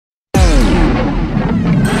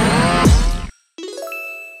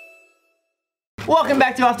Welcome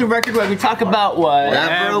back to Off the Record, where we talk about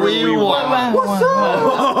whatever we want. What's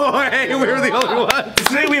up? Hey, we were the only ones.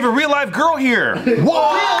 Today we have a real live girl here. Whoa! Real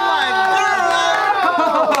life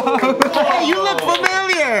girl! Hey, you look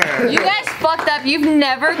familiar. You guys fucked up. You've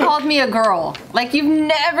never called me a girl. Like, you've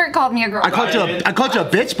never called me a girl. I called you a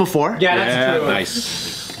bitch before. Yeah, that's true.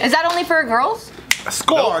 Nice. Is that only for girls?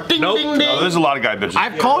 Score! Ding, ding, ding. Oh, there's a lot of guy bitches.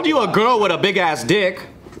 I've called you a girl with a big ass dick.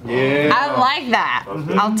 Yeah. I like that.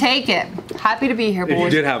 I'll take it. Happy to be here, If you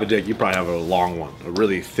boys. did have a dick, you probably have a long one, a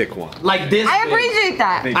really thick one. Like this. I big. appreciate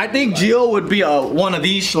that. I think Jill would be one of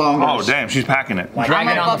these schlongers. Oh damn, she's packing it. Drag it I'm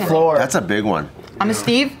a on the fucking- floor. That's a big one. I'm a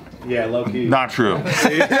Steve. Yeah, low key. Not true.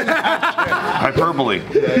 Hyperbole.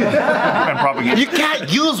 And propaganda. You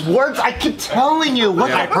can't use words. I keep telling you. What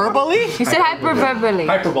hyperbole? He said hyperbole.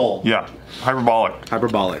 Hyperbole. Yeah, hyperbolic.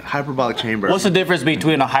 Hyperbolic. Hyperbolic chamber. What's the difference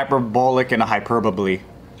between a hyperbolic and a hyperbole?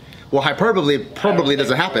 Well, hyperbole probably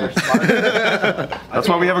doesn't happen. That's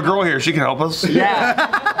why we have a girl here. She can help us.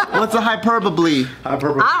 Yeah. What's a hyperbole?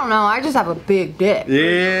 Hyperbole. I don't know. I just have a big dick.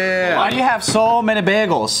 Yeah. Why do you have so many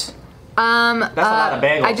bagels? That's a lot of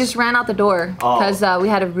bagels. I just ran out the door because we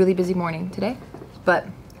had a really busy morning today. But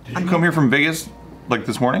Did you come here from Vegas like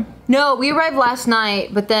this morning? no, we arrived last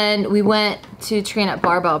night, but then we went to train at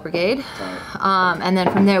Barbell Brigade. And then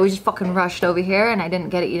from there, we just fucking rushed over here, and I didn't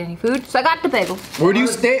get to eat any food. So I got the bagel. Where do you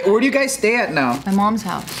stay? Where do you guys stay at now? My mom's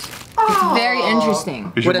house. It's very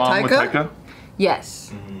interesting. Is your With a mom with Taika? Taika?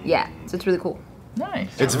 Yes. Yeah. So it's really cool.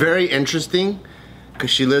 Nice. It's very interesting because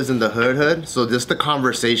she lives in the hood, so just the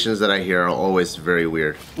conversations that I hear are always very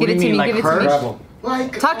weird. Give it to me. Give it to me.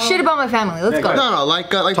 Like Talk shit about my family. Let's go. No, like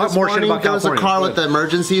Talk this more shit morning about there was a California. car with the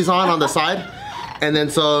emergencies on the side, and then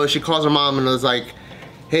so she calls her mom and was like,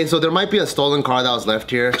 "Hey, so there might be a stolen car that was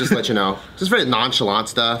left here. Just to let you know." Just very nonchalant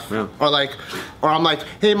stuff. Yeah. Or I'm like,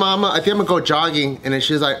 "Hey, mama, I think I'm gonna go jogging," and then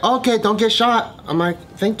she's like, "Okay, don't get shot." I'm like,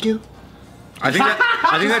 "Thank you." I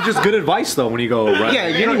think that's just good advice though when you go right Yeah,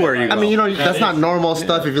 you know, anywhere you go. I mean, that's not normal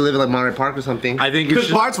stuff if you live in like Monterey Park or something. I think you Because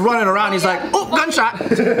should. Bart's running around. He's like, oh, gunshot.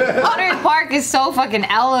 Monterey Park is so fucking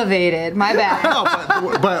elevated. My bad.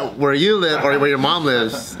 No, but where you live or where your mom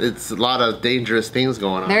lives, it's a lot of dangerous things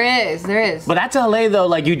going on. There is. There is. But that's LA though.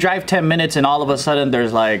 Like you drive 10 minutes and all of a sudden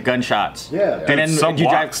there's like gunshots. Yeah. And then Some you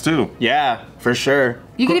drive. blocks too. Yeah, for sure.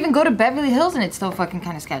 You could even go to Beverly Hills and it's still fucking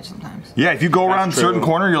kind of sketchy sometimes. Yeah, if you go around a true. certain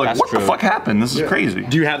corner, you're like, That's what the true. fuck happened? This is crazy.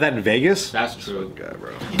 Do you have that in Vegas? That's true. Okay,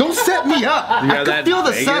 bro. Don't set me up. I have that can feel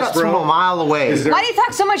the Vegas, setups bro? from a mile away. Why do you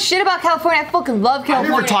talk so much shit about California? I fucking love I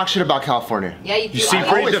California. never talk shit about California. Yeah, you do. You seem I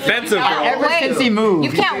pretty always- defensive, you can't bro. Ever wait. since he moved.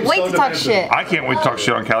 You can't wait to talk shit. I can't wait to talk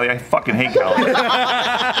shit on Cali. I fucking hate Cali. Dude,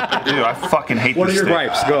 I fucking hate What are this your state.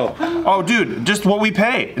 gripes? Go. Oh, dude, just what we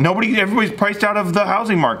pay. Everybody's priced out of the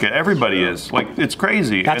housing market. Everybody is. Like, it's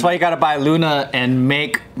crazy. That's why you gotta buy Luna and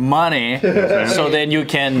make money, so then you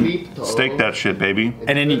can, Stake that shit, baby.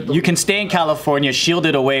 and then you can stay in California,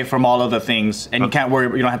 shielded away from all of the things, and you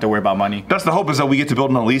don't have to worry about money. That's the hope, is that we get to build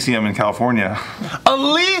an Elysium in California.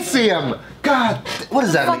 Elysium! God, what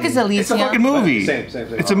does that What the fuck mean? is Elysium? It's a fucking movie. Same.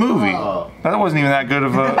 It's a movie. That wasn't even that good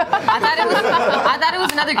of a. I thought it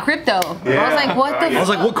was another crypto. I was like, what the I was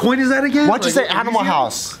like, what coin is that again? Why'd you say Animal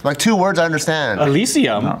House? Like 2 words I understand.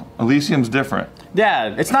 Elysium? Elysium's different.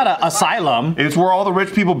 Yeah, it's not an asylum. It's where all the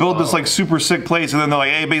rich people build this like super sick place, and then they're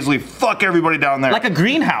like, hey, basically, fuck everybody down there. Like a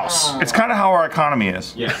greenhouse. It's kind of how our economy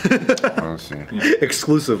is. Yeah.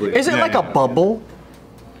 Exclusively. Is it Yeah, like yeah. a bubble?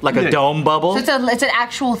 Like a Yeah. dome bubble? So it's an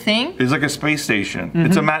actual thing? It's like a space station.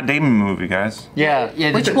 It's a Matt Damon movie, guys. Yeah.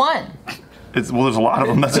 Which one? Well, there's a lot of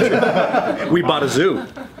them. That's true. We bought a zoo.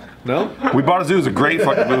 No? We Bought a Zoo is a great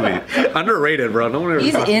fucking movie. Underrated, bro. No one ever.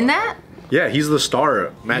 He's in that? Yeah, he's the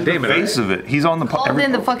star. Matt The Damon. face of it. He's on the. Called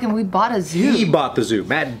in the fucking We Bought a Zoo. He bought the zoo.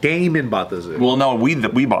 Matt Damon bought the zoo. Well, no, we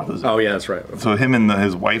bought the zoo. Oh yeah, that's right. So him and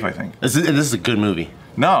his wife, I think. This is a good movie.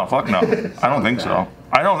 No, fuck no. I don't think so.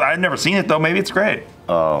 I've never seen it though. Maybe it's great.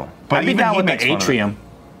 Oh. But I'd be even down he with makes the fun of it. atrium.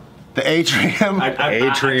 The atrium.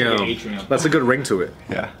 Atrium. That's a good ring to it.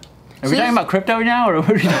 Yeah. Are we talking about crypto now, or what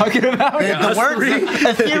are we talking about? The word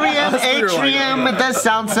Ethereum, atrium, it does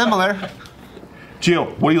sound similar.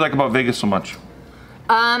 Gio, what do you like about Vegas so much?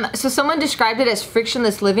 So someone described it as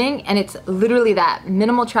frictionless living, and it's literally that.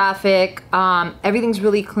 Minimal traffic, everything's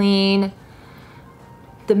really clean.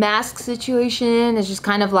 The mask situation is just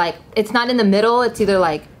kind of like, it's not in the middle, it's either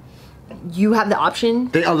like, you have the option.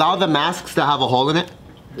 They allow the masks to have a hole in it.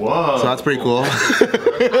 Whoa. So that's pretty cool.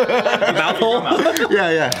 Mouth hole?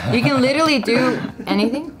 Yeah. You can literally do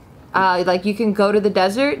anything. Like you can go to the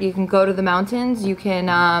desert, you can go to the mountains, you can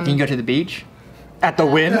You can go to the beach. At the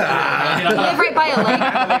Wynn? We live right by a lake.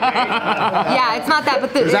 Yeah, it's not that,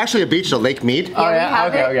 but There's actually a beach, the Lake Mead. yeah, we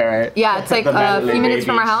have it. Okay, right. Yeah, it's like a few minutes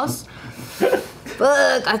from our house.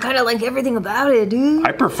 Fuck, I kind of like everything about it, dude.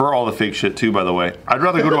 I prefer all the fake shit too, by the way. I'd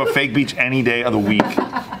rather go to a fake beach any day of the week.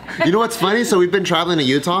 You know what's funny? So we've been traveling to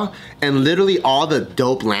Utah, and literally all the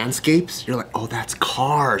dope landscapes, you're like, oh, that's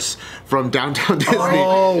cars from downtown Disney.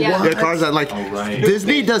 Oh, Yeah. Yeah, cars that like,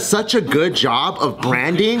 Disney does such a good job of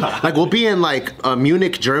branding. Like we'll be in like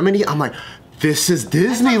Munich, Germany. I'm like, this is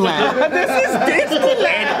Disneyland.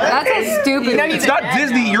 That's a stupid. It's not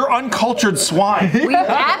Disney, you're uncultured swine. We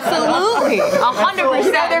absolutely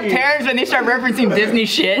 100%. Their parents when they start referencing Disney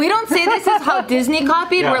shit. We don't say this is how Disney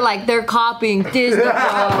copied. We're like, they're copying Disney.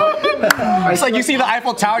 Bro. It's like you see the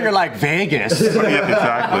Eiffel Tower, you're like, Vegas. Yeah,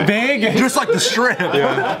 exactly. Vegas. Just like the Strip.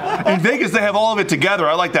 In Vegas, they have all of it together.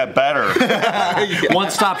 I like that better.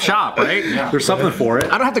 One-stop shop, right? There's something for it.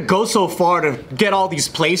 I don't have to go so far to get all these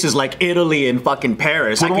places like Italy and fucking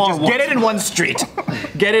Paris. I Put can them just all get it in one street.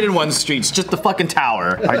 Get it in one street. It's just the fucking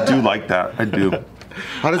tower. I do like that. I do.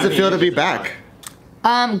 How does it feel to be back? Good.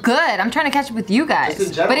 I'm trying to catch up with you guys, Just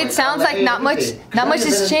in general, but it like, sounds LA, like not much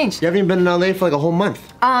has changed. You haven't even been in LA for like a whole month.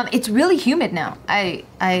 It's really humid now. I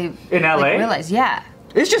In LA? like, realize, yeah.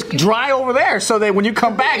 It's just dry over there, so that when you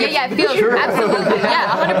come back, Yeah, it feels absolutely.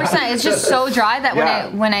 Yeah, 100%. It's just so dry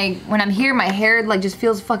that when I'm here, my hair like just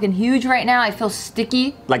feels fucking huge right now. I feel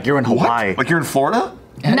sticky. like you're in Hawaii. Like you're in Florida?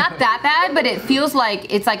 Not that bad, but it feels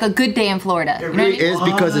like it's like a good day in Florida. You know what I It mean? is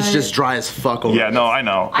because it's just dry as fuck over Yeah, no, I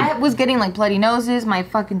know. I was getting like bloody noses, my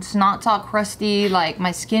fucking snot's all crusty, like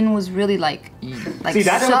my skin was really like See,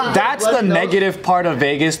 that's sucked. that's the negative part of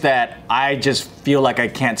Vegas that I just feel like I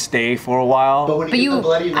can't stay for a while. But you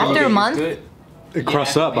after a month, It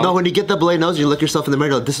crusts up. No, when you get the bloody nose, you look yourself in the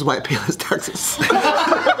mirror. This is why I pay less taxes.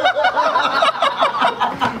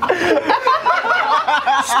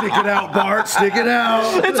 Stick it out, Bart. Stick it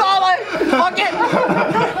out. It's all like, fuck it.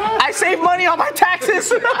 I save money on my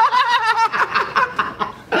taxes.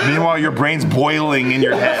 Meanwhile, your brain's boiling in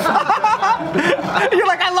your head. You're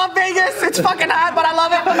like, I love Vegas. It's fucking hot, but I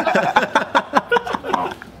love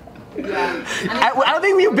it. I don't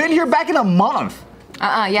think we've been here back in a month. yeah,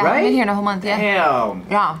 I've Right? been here in a whole month, yeah. Damn.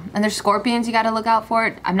 Yeah, and there's scorpions you gotta look out for.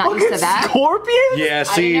 It. I'm not used to that. Scorpions? Yeah,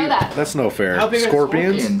 see, know that. that's no fair.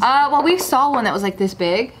 Scorpions? Well, we saw one that was like this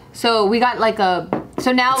big, so we got like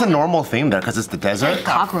so now It's a normal theme there because it's the desert.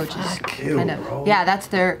 cockroaches, kind of. Yeah, that's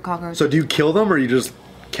their cockroach. So do you kill them or you just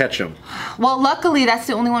catch them? Well, luckily that's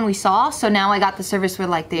the only one we saw. So now I got the service where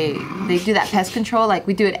like they do that pest control. Like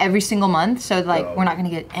we do it every single month. So like we're not gonna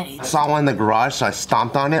get any. I saw one in the garage, so I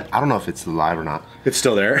stomped on it. I don't know if it's alive or not. It's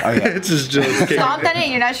still there. yeah. It's just Stomped on it.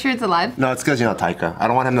 You're not sure it's alive. No, it's because, you know, Taika. I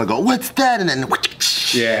don't want him to go, what's that? And then,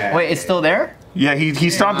 Yeah. Wait, it's still there? Yeah, he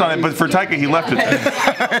stomped on it, but for Taika, he left it.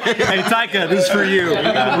 Hey, Taika, this is for you. We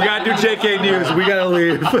gotta do JK News. We gotta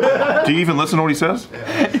leave. Do you even listen to what he says?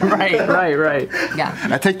 Right. Yeah.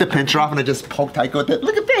 I take the pincher off and I just poke Taika with it.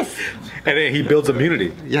 Look at this. And then he builds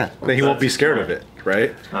immunity. Yeah. Then he won't be scared of it,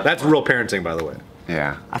 right? That's real parenting, by the way.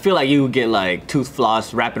 Yeah. I feel like you would get like tooth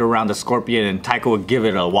floss, wrap it around the scorpion, and Taika would give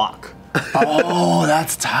it a walk. Oh,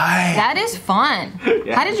 that's tight. That is fun.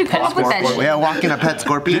 How did you come up with that shit? Yeah, walking a pet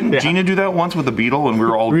scorpion. Didn't Gina do that once with a beetle and we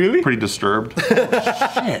were all Really? pretty disturbed?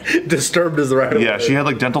 Disturbed is the right Yeah, she had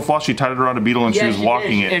like dental floss, she tied it around a beetle and she was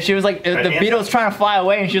walking If it. she was like, the beetle was trying to fly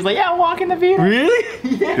away, and she was like, yeah, I'm walking the beetle.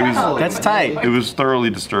 Really? That's tight. It was thoroughly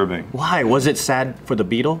disturbing. Why? Was it sad for the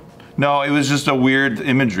beetle? No, it was just a weird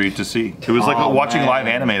imagery to see. It was like watching live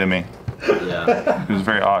anime to me. Yeah. It was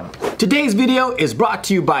very odd. Today's video is brought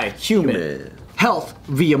to you by Human Health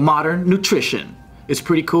via Modern Nutrition. It's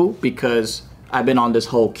pretty cool because I've been on this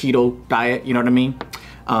whole keto diet, you know what I mean?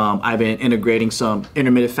 I've been integrating some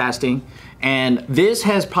intermittent fasting, and this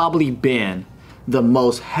has probably been the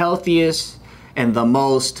most healthiest and the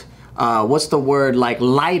most, what's the word, like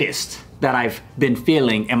lightest that I've been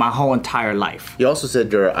feeling in my whole entire life. You also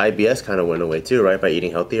said your IBS kind of went away too, right? By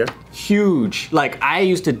eating healthier? Huge. Like, I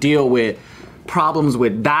used to deal with problems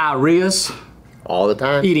with diarrheas, All the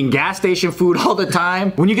time? eating gas station food all the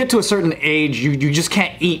time. When you get to a certain age, you just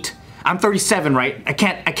can't eat. I'm 37, right? I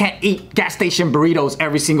can't eat gas station burritos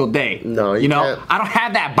every single day. No, you know, can't. I don't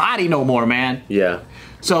have that body no more, man. Yeah.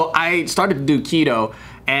 So I started to do keto,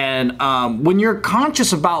 and when you're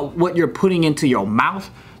conscious about what you're putting into your mouth,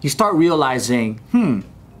 you start realizing,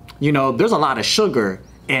 you know, there's a lot of sugar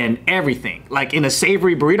in everything. Like in a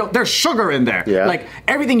savory burrito, there's sugar in there. Yeah. Like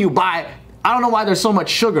everything you buy, I don't know why there's so much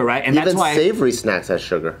sugar, right? And Even that's why savory snacks has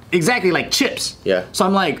sugar. exactly like chips. Yeah. So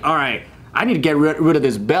I'm like, all right, I need to get rid of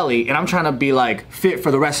this belly, and I'm trying to be like fit for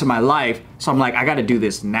the rest of my life. So I'm like, I got to do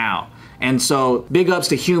this now. And so big ups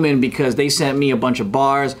to Human because they sent me a bunch of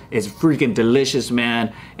bars. It's freaking delicious,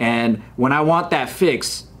 man. And when I want that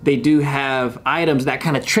fix, they do have items that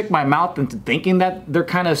kind of trick my mouth into thinking that they're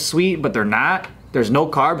kind of sweet, but they're not. There's no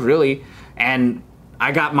carbs really. And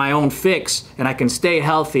I got my own fix and I can stay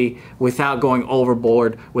healthy without going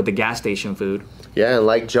overboard with the gas station food. Yeah, and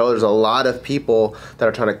like Joe, there's a lot of people that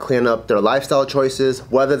are trying to clean up their lifestyle choices,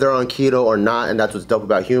 whether they're on keto or not, and that's what's dope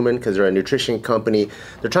about Human, because they're a nutrition company.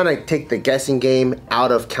 They're trying to take the guessing game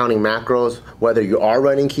out of counting macros, whether you are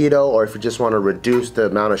running keto or if you just want to reduce the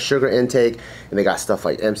amount of sugar intake. And they got stuff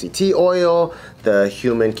like MCT oil, the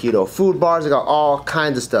Human keto food bars, they got all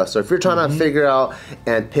kinds of stuff. So if you're trying to figure out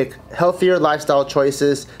and pick healthier lifestyle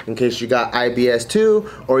choices in case you got IBS too,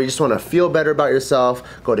 or you just want to feel better about yourself,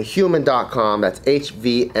 go to human.com. That's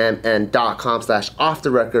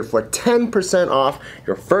hvmn.com/offtherecord for 10% off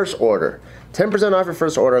your first order. 10% off your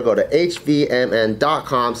first order. Go to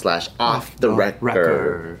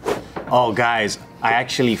hvmn.com/offtherecord. Oh, guys, I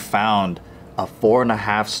actually found a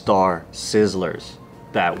 4.5-star Sizzlers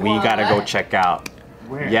that we gotta go check out.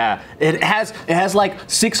 Where? Yeah, it has like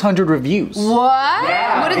 600 reviews. What?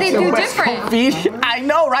 Yeah. What did they do different? I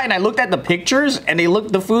know, right? And I looked at the pictures, and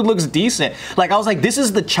the food looks decent. Like I was like, this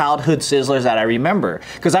is the childhood Sizzlers that I remember,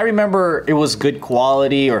 because I remember it was good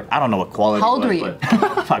quality, or I don't know what quality. How old were you?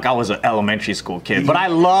 Fuck, I was an elementary school kid, but I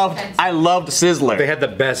loved Sizzler. They had the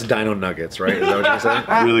best Dino Nuggets, right? Is that what you're saying?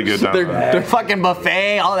 Really good Dino. Their fucking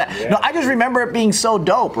buffet, all that. Yeah. No, I just remember it being so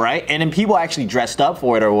dope, right? And then people actually dressed up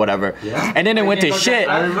for it or whatever. Yeah. And then it went to shit.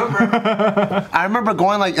 I remember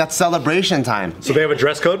going like at celebration time. So they have a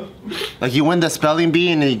dress code? Like you win the spelling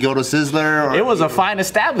bee and then you go to Sizzler. Or... It was a fine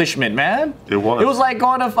establishment, man. It was. It was like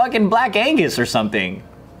going to fucking Black Angus or something.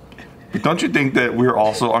 Don't you think that we're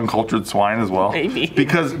also uncultured swine as well? Maybe.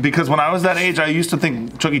 Because when I was that age, I used to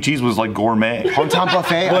think Chuck E. Cheese was like gourmet. Hometown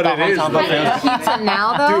buffet. What it is, Pizza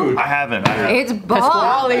now though? dude. I haven't. It's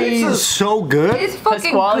bomb. This is so good. It's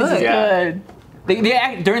fucking Pasquale's good. is good.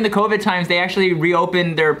 During the COVID times, they actually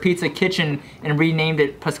reopened their pizza kitchen and renamed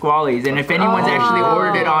it Pasquale's. And if anyone's actually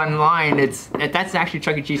ordered it online, that's actually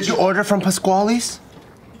Chuck E. Cheese. Did you order from Pasquale's?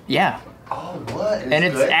 Yeah. Oh, what? And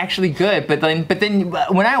it's actually good, but then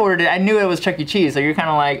when I ordered it, I knew it was Chuck E. Cheese, so you're kind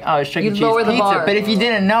of like, oh, it's Chuck E. You'd Cheese lower the pizza. bar. But if you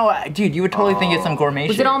didn't know, dude, you would totally think it's some gourmet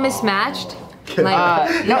Was shit. it all mismatched? Like,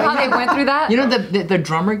 you know how they went through that? You know the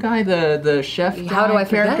drummer guy, the chef. How do I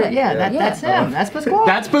forget? character? Yeah, that's him. That's Pasquale.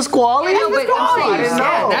 That's Pasquale? Yeah, no, but I'm saying,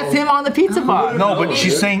 Yeah, that's him on the pizza box. No, but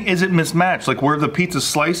she's saying, is it mismatched? Like where the pizza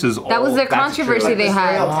slices. that was the controversy they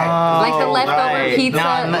had. Like the leftover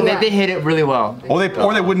pizza. No, they hit it really well. Or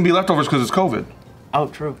they wouldn't be leftovers because it's COVID. Oh,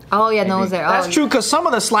 true. Oh yeah, no one's there. That's true, because some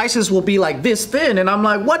of the slices will be like this thin, and I'm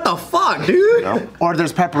like, what the fuck, dude? Or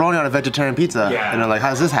there's pepperoni on a vegetarian pizza. Yeah. And they're like,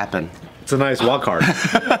 how does this happen? It's a nice wild card.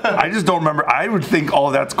 I just don't remember. I would think,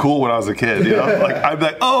 oh, that's cool when I was a kid. You know, like I'd be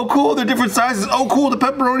like, oh, cool, they're different sizes. Oh, cool, the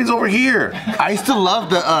pepperoni's over here. I used to love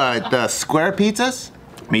the square pizzas,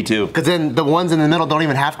 Me too. because then the ones in the middle don't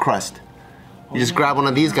even have crust. You just grab one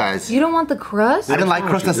of these guys. You don't want the crust? I didn't like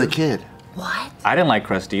crust as a kid. What? I didn't like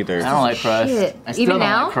crust either. I don't like crust. Shit. I still Even don't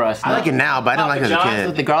now? like crust. I like it now, but I didn't like it as a John's kid.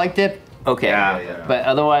 with the garlic dip, okay. Yeah. But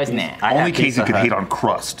otherwise, nah. Only Casey could hate on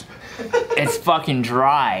crust. It's fucking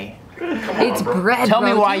dry. It's bread. Tell me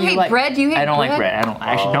bro. why Do you hate like bread. Do you hate I don't bread? like bread.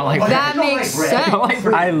 I actually don't like bread. That makes sense.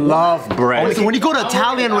 I love bread. So when you go to an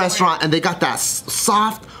Italian restaurant and they got that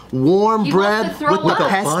soft, warm He bread wants to throw with the up.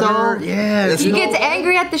 pesto, Butter, yeah. He gets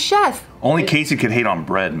angry at the chef. Only Casey could hate on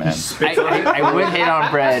bread, man. I would hate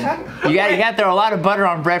on bread. You got to throw a lot of butter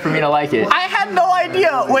on bread for me to like it. I had no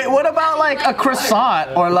idea. Wait, what about like a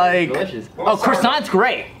croissant or like? Delicious. Oh, croissant's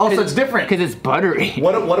great. Oh, so it's different. Because it's buttery.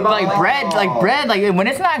 What about like bread? Like bread, like when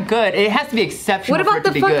it's not good, it has to be exceptional. What for about it to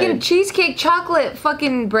the be fucking good. cheesecake chocolate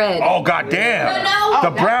fucking bread? Oh, goddamn. No.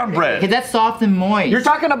 The brown bread. Because that's soft and moist. You're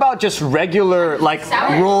talking about just regular like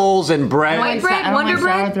rolls and bread. White bread, I don't Wonder like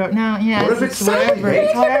Bread? sourdough. No, yeah. What if it's whatever.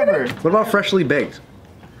 It's whatever. What about freshly baked?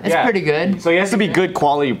 It's pretty good. So it has to be good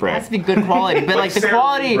quality It bread. has to be good quality, but like the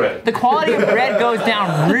quality of bread goes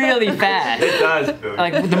down really fast. It does.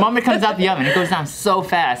 Like the moment it comes out the oven, it goes down so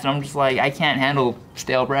fast, and I'm just like, I can't handle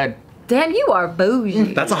stale bread. Damn, you are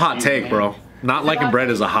bougie. That's a hot take, bro. Not liking bread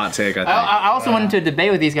is a hot take, I think. I also went into a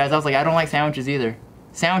debate with these guys. I was like, I don't like sandwiches either.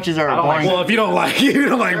 Sandwiches are boring. Well, if you don't like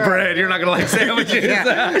bread, you're not gonna like sandwiches.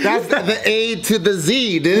 That's the A to the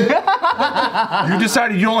Z, dude. You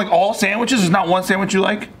decided you don't like all sandwiches? There's not one sandwich you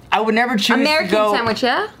like? I would never choose American to go. sandwich,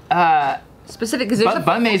 yeah? specific because there's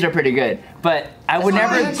Bun mays are pretty good, but I would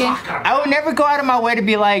never go out of my way to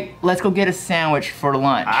be like, let's go get a sandwich for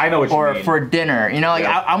lunch. I know what you or mean. for dinner. You know, like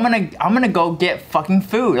I'm gonna go get fucking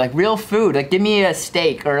food, like real food. Like give me a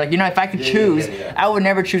steak or like if I could choose, I would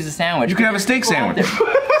never choose a sandwich. You can have a steak sandwich.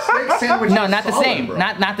 No, not the same.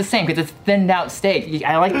 Not the same because it's thinned out steak.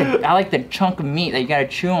 I like the chunk of meat that you gotta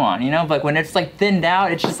chew on. But when it's like thinned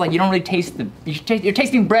out, it's just like you don't really taste you're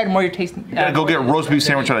tasting bread more. You're tasting. You gotta go get a roast beef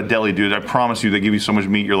sandwich at a deli, dude. I promise you, they give you so much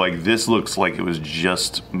meat. You're like, this looks like it was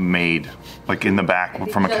just made, like in the back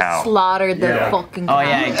from a cow. slaughtered the fucking cow. Oh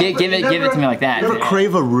yeah, give it to me like that. You ever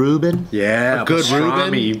crave a Reuben? Yeah, A good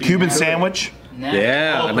pastrami. Reuben? Cuban sandwich.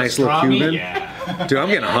 Yeah, a nice little Cuban. Dude, I'm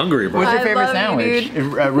getting hungry, bro. What's your I favorite love sandwich? you,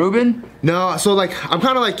 dude. Reuben? No, so like I'm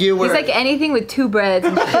kind of like you. Where He's like anything with two breads.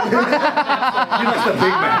 And I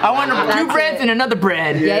want two That's breads it. and another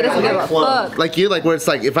bread. yeah, he doesn't give a fuck. like you, like where it's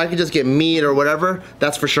like if I could just get meat or whatever,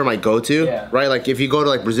 that's for sure my go-to, Yeah. right? Like if you go to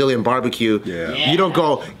like Brazilian barbecue, you don't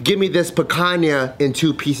go give me this picanha in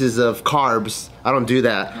 2 pieces of carbs. I don't do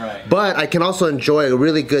that. Right. But I can also enjoy a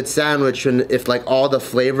really good sandwich and if like all the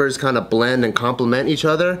flavors kind of blend and complement each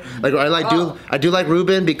other. Like I do like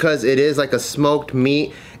Reuben because it is like a smoked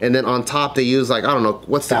meat, and then on top they use like I don't know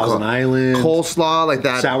what's that Thousand called? Island. Coleslaw, like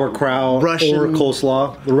that Sauerkraut, Russian- or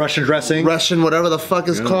coleslaw, the Russian dressing. Russian, whatever the fuck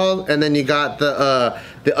is called, and then you got the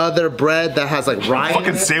other bread that has like rice.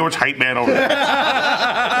 Fucking sandwich hype man over there.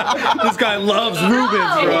 This guy loves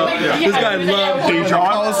Reubens, bro. This guy loves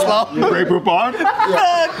Dijon. Grey Poupon. Only.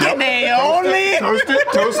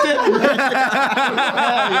 Toast it.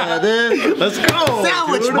 Yeah, dude. Let's go.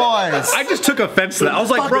 Sandwich dude. boys. I just took offense to that. I was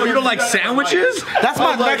like, bro, you don't like sandwiches? That's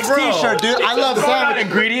my next bro. T-shirt, dude. I love sandwich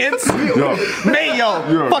Ingredients?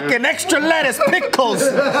 Mayo. Fucking extra lettuce, pickles.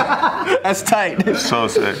 That's tight. So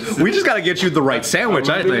sick. We just gotta get you the right sandwich,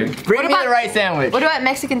 I think. Bring me the right sandwich. What about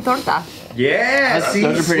Mexican torta? Yeah,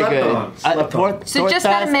 Those are pretty good. So just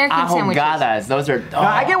not American sandwiches. Ahogadas. Those are. No,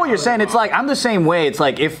 I get what you're saying. It's like I'm the same way. It's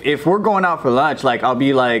like if we're going out for lunch, like I'll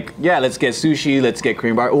be like, yeah, let's get sushi, let's get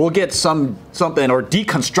cream bar. We'll get something or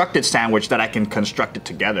deconstructed sandwich that I can construct it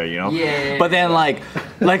together, Yeah. But then like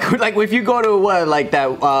if you go to like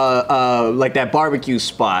that barbecue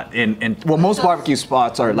spot and most barbecue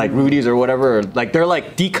spots are like Rudy's or whatever, like they're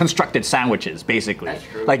like deconstructed sandwiches basically. That's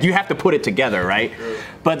true. Like you have to put it together, right?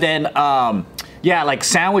 But then yeah, like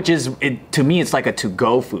sandwiches, to me, it's like a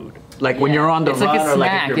to-go food. Like when you're on the It's run like a or like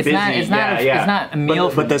snack. if you're It's busy. not- it's not a- it's not a meal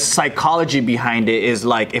But food. the psychology behind it is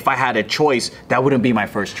like, if I had a choice, that wouldn't be my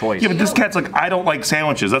first choice. Yeah, but this cat's like, I don't like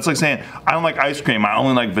sandwiches. That's like saying, I don't like ice cream. I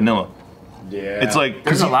only like vanilla. Yeah. It's like,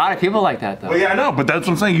 There's a lot of people like that though. well, yeah, I know, but that's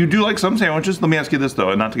what I'm saying. You do like some sandwiches. Let me ask you this though,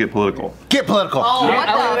 and not to get political. Get political. Oh, what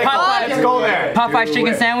the fuck? Let's go there. Popeye's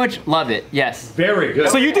chicken sandwich, love it. Yes. Very good.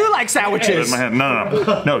 So you do like In sandwiches? my head.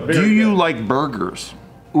 No. Do you like burgers?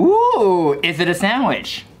 Ooh, is it a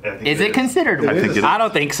sandwich? Is it considered one? I think it is. I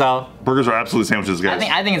don't think so. Burgers are absolute sandwiches, guys.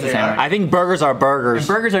 I think it's a sandwich. I think burgers are burgers.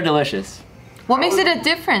 Burgers are delicious. What makes it a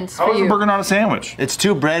difference for How is a you? burger not a sandwich? It's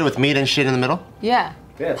 2 bread with meat and shit in the middle. Yeah.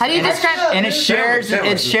 How do you describe? And it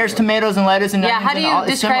shares tomatoes and lettuce and Yeah, onions how do and you all-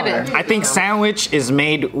 it's describe similar. it? I think sandwich is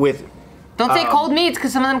made with Don't say cold meats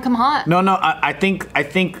because some of them come hot. No, I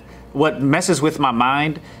think what messes with my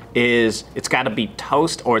mind is it's got to be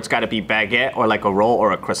toast or it's got to be baguette or like a roll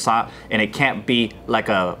or a croissant, and it can't be like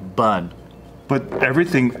a bun. But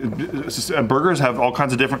everything, burgers have all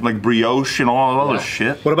kinds of different, like brioche and all other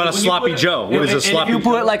shit. What about a sloppy Joe? What is a If sloppy you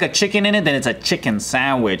put Joe? like a chicken in it, then it's a chicken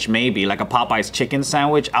sandwich, maybe like a Popeye's chicken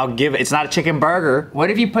sandwich. I'll give it. It's not a chicken burger. What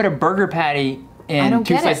if you put a burger patty I in don't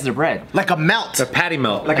 2 get it. slices of bread? Like a melt. A patty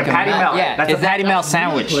melt. Like a patty melt. Yeah, That's is a that patty not melt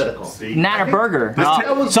sandwich. Not a burger.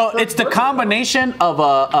 So it's the combination of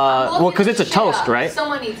well, because it's a toast, right?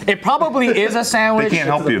 Someone needs. It probably is a sandwich. They can't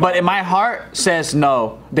help you. But in my heart says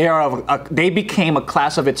no. They are. They became a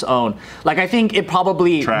class of its own. Like I think it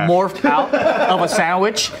probably Trash. morphed out of a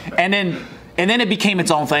sandwich, and then it became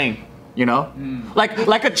its own thing. You know,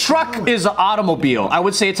 like a truck is an automobile. I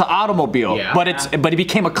would say it's an automobile, but it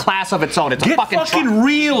became a class of its own. It's a Get fucking truck.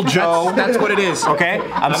 real, Joe. That's what it is. Okay,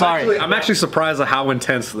 I'm sorry. I'm actually surprised at how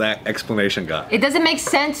intense that explanation got. It doesn't make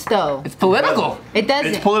sense though. It's political. It doesn't.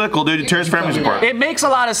 It's political, dude. It tears families apart. It makes a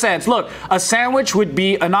lot of sense. Look, a sandwich would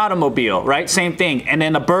be an automobile, right? Same thing. And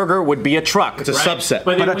then a burger would be a truck. It's a subset.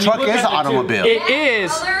 But a truck is an automobile.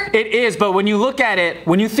 It is. But when you look at it,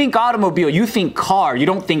 when you think automobile, you think car. You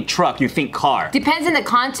don't think truck. you think car. Depends in the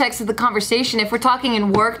context of the conversation. If we're talking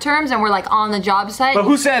in work terms and we're like on the job site. But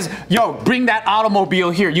who says, yo, bring that automobile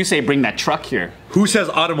here? You say, bring that truck here. Who says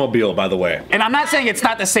automobile, by the way? And I'm not saying it's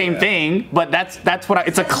not the same thing, but that's what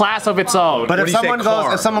it's a class of its own. But What do you say,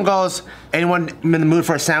 car? if someone goes, anyone in the mood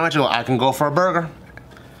for a sandwich? Well, I can go for a burger.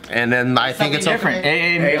 And then I think it's different.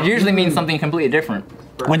 okay. It usually means something completely different.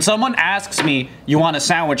 When someone asks me, you want a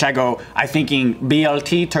sandwich, I go, I'm thinking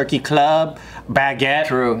BLT, Turkey Club, baguette.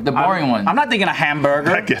 True, the boring one. I'm not thinking a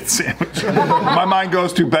hamburger. Baguette sandwich. My mind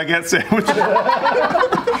goes to baguette sandwich.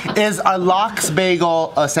 Is a lox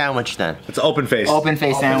bagel a sandwich then? It's open face. Open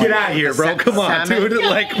face sandwich. Get out of here, bro. Come on, Salmon? dude.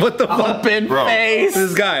 Like, what the fuck? Open Bro. face.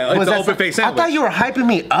 This guy. It's an open face I sandwich. thought you were hyping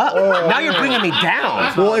me up. Now you're bringing me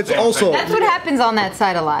down. Well, it's also That's what happens on that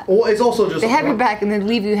side a lot. well, it's also just They have your back and then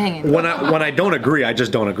leave you hanging. when I don't agree, I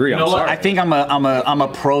just don't agree. I'm sorry. I think I'm a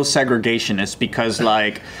pro segregationist because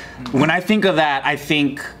like when I think of that, I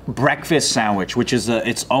think breakfast sandwich, which is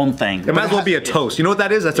its own thing. It might as well be a toast. You know what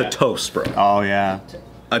that is? That's a toast, bro. Oh yeah.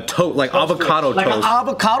 A toast, like avocado Like an toast.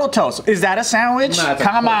 avocado toast. Is that a sandwich? Nah, it's a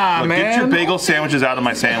Come on, Get your man. bagel sandwiches out of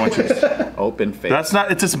my sandwiches. Open face. That's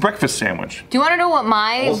not. It's just a breakfast sandwich. Do you want to know what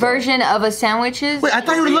my version of a sandwich is? Wait, I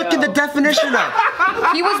thought you were looking the definition up.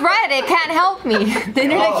 He was right. It can't help me. The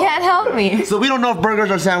internet can't help me. So we don't know if burgers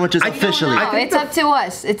are sandwiches officially. No, it's up to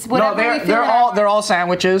us. It's no, whatever we feel. they're all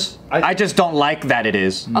sandwiches. I just don't like that it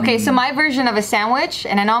is. Okay, so my version of a sandwich,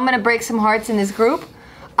 and I know I'm gonna break some hearts in this group,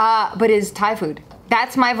 but is Thai food.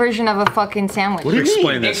 That's my version of a fucking sandwich.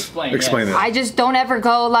 Explain this. Explain, Explain yes. this. I just don't ever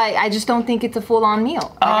go like, I just don't think it's a full-on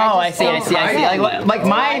meal. Like, Oh, I just see. don't- Like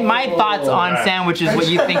my thoughts on sandwiches, what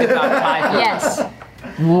you think about Thai food. Yes,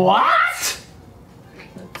 What?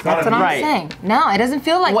 that's what I'm Right. saying. No, it doesn't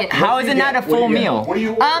feel like it. How is it not a full meal?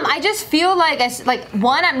 I just feel like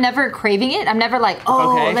one, I'm never craving it. I'm never like,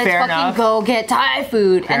 oh, Okay, let's fair fucking enough. go get Thai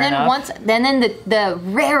food. Fair And then enough. then the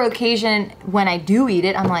rare occasion when I do eat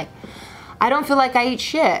it, I'm like, I don't feel like I eat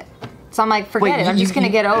shit. So I'm like, forget it. I'm just gonna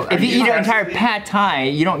get over. If you eat an entire pad Thai,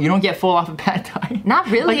 you don't get full off of pad Thai. Not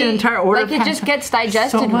really. Like an entire order. Like it just gets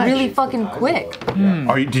digested So much. really fucking quick.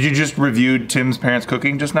 Did you just review Tim's parents'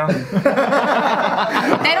 cooking just now? They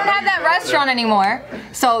don't have that restaurant anymore.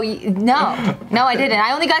 So no, I didn't.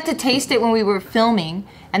 I only got to taste it when we were filming,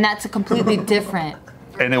 and that's a completely different.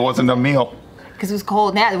 And it wasn't a meal. Because it was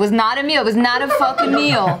cold. Yeah, it was not a meal. It was not a fucking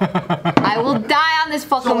meal. I will die on this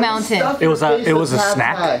fucking mountain. It was a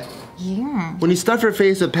snack. Yeah. When you stuff your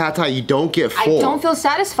face with pad thai, you don't get I full. don't feel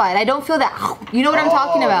satisfied. I don't feel that. You know what I'm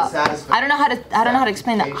talking about? satisfied. I don't know how to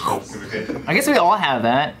explain that. I guess we all have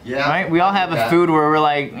that. Yeah. Right? We all have a food where we're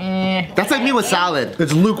like, eh. That's like me with salad.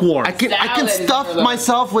 It's lukewarm. I can Salad is stuff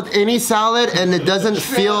myself with any salad, and it doesn't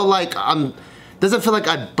feel like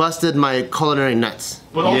I busted my culinary nuts.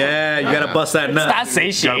 Yeah, you gotta bust that nut. Not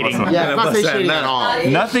satiating. Yeah, Yeah, it's not bust that satiating nut. at all.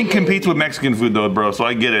 Nothing competes with Mexican food though, bro. So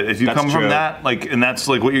I get it. If you That's come from true. that, like, and that's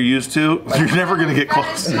like what you're used to, you're never gonna get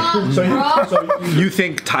close. You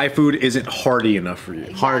think Thai food isn't hearty enough for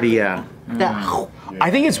you? Hearty, yeah.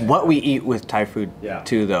 I think it's what we eat with Thai food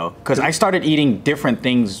too, though. Because I started eating different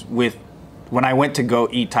things when I went to go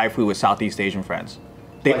eat Thai food with Southeast Asian friends.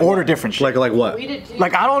 They order different shit. Like what?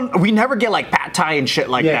 Like we never get like pad Thai and shit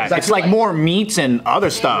like that. exactly. It's like more meats and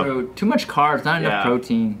other stuff. Bro, too much carbs, not enough Yeah.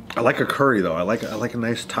 protein. I like a curry though. I like a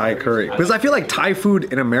nice Thai curry because I feel like Thai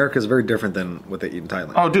food in America is very different than what they eat in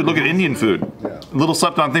Thailand. Oh, dude, look at Indian food. Little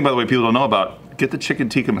slept-on thing, by the way, people don't know about. Get the chicken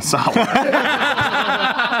tikka masala.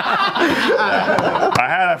 I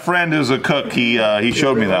had a friend who's a cook. He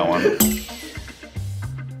showed me that one.